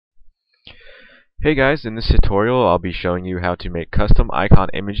Hey guys, in this tutorial I'll be showing you how to make custom icon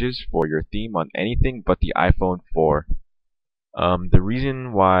images for your theme on anything but the iPhone 4. The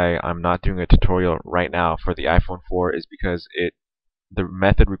reason why I'm not doing a tutorial right now for the iPhone 4 is because the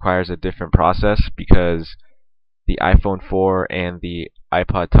method requires a different process because the iPhone 4 and the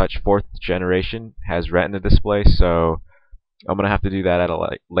iPod Touch 4th generation has Retina display, so I'm gonna have to do that at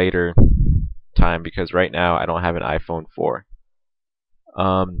a later time because right now I don't have an iPhone 4.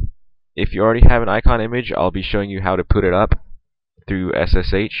 If you already have an icon image, I'll be showing you how to put it up through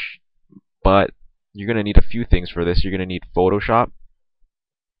SSH, but you're going to need a few things for this. You're going to need Photoshop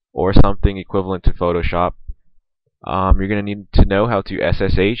or something equivalent to Photoshop. You're going to need to know how to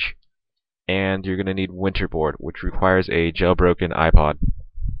SSH, and you're going to need Winterboard, which requires a jailbroken iPod.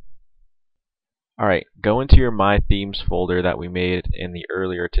 Alright, go into your My Themes folder that we made in the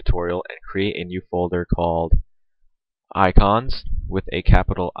earlier tutorial and create a new folder called Icons with a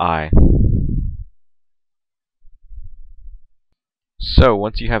capital I. So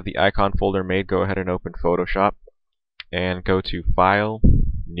once you have the icon folder made, go ahead and open Photoshop and go to File,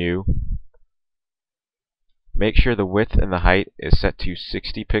 New. Make sure the width and the height is set to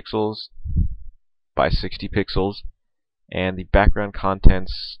 60 pixels by 60 pixels, and the background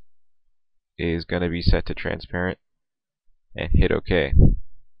contents is going to be set to transparent, and hit OK.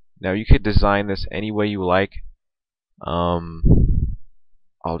 Now you could design this any way you like.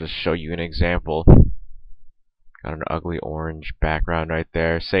 I'll just show you an example. Got an ugly orange background right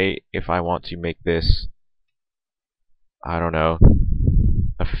there. Say if I want to make this, I don't know,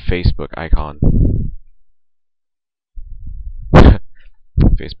 a Facebook icon.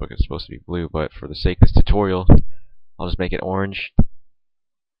 Facebook is supposed to be blue, but for the sake of this tutorial, I'll just make it orange.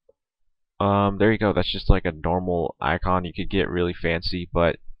 There you go. That's just like a normal icon. You could get really fancy,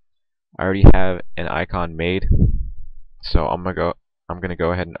 but I already have an icon made, so I'm gonna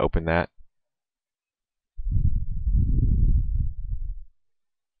go ahead and open that.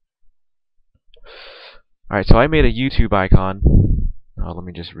 Alright, so I made a YouTube icon. Let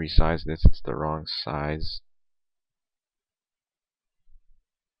me just resize this. It's the wrong size.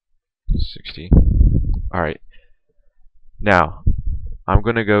 60. Alright. Now, I'm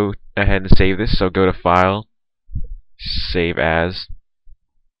going to go ahead and save this. So go to File, Save As.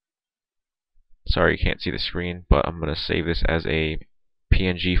 Sorry you can't see the screen, but I'm going to save this as a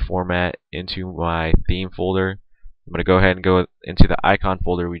PNG format into my theme folder. I'm going to go ahead and go into the icon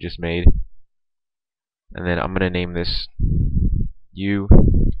folder we just made. And then I'm going to name this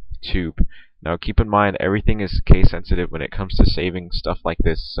YouTube. Now keep in mind everything is case sensitive when it comes to saving stuff like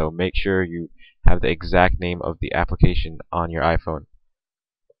this, so make sure you have the exact name of the application on your iPhone.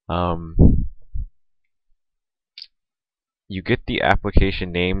 You get the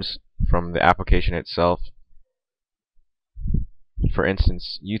application names from the application itself. For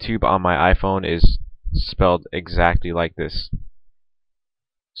instance, YouTube on my iPhone is spelled exactly like this.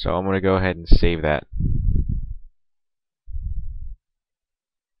 So I'm going to go ahead and save that.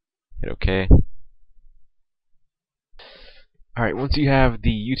 Hit OK. Alright, once you have the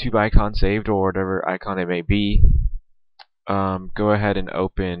YouTube icon saved, or whatever icon it may be, go ahead and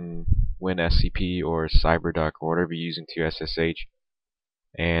open WinSCP or CyberDuck or whatever you're using to SSH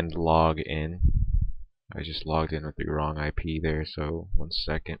and log in. I just logged in with the wrong IP there, so 1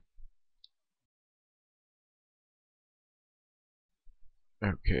 second.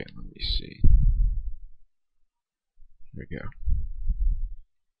 Okay, let me see. There we go.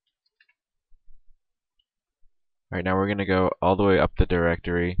 Alright, now we're going to go all the way up the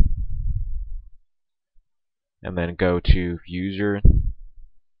directory and then go to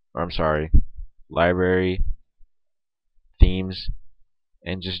Library, Themes,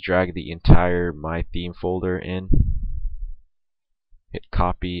 and just drag the entire My Theme folder in. Hit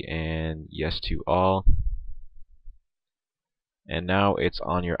copy and yes to all. And now it's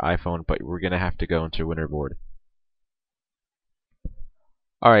on your iPhone, but we're going to have to go into Winterboard.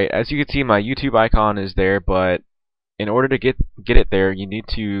 Alright, as you can see, my YouTube icon is there, but in order to get it there, you need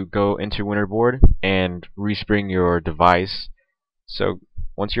to go into Winterboard and respring your device. So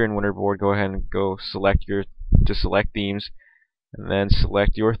once you're in Winterboard, go ahead and select themes, and then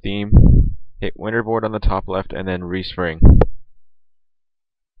select your theme. Hit Winterboard on the top left, and then respring.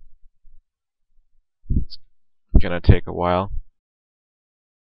 It's gonna take a while.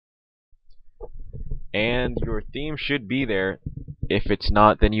 And your theme should be there. If it's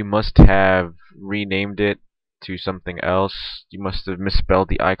not, then you must have renamed it to something else. You must have misspelled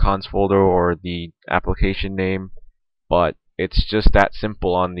the icons folder or the application name, but it's just that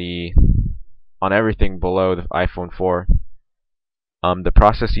simple on everything below the iPhone 4. The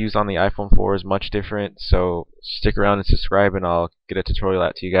process used on the iPhone 4 is much different, so stick around and subscribe, and I'll get a tutorial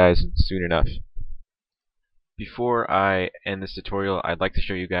out to you guys soon enough. Before I end this tutorial, I'd like to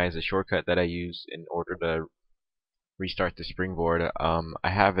show you guys a shortcut that I use in order to restart the springboard. I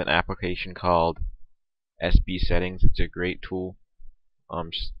have an application called SB Settings. It's a great tool,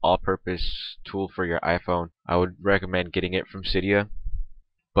 just all-purpose tool for your iPhone. I would recommend getting it from Cydia,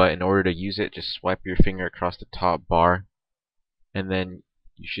 but in order to use it, just swipe your finger across the top bar, and then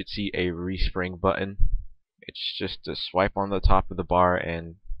you should see a respring button. It's just a swipe on the top of the bar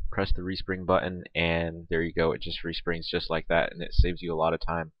and press the respring button, and there you go. It just resprings just like that, and it saves you a lot of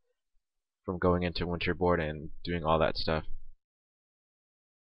time from going into Winterboard and doing all that stuff.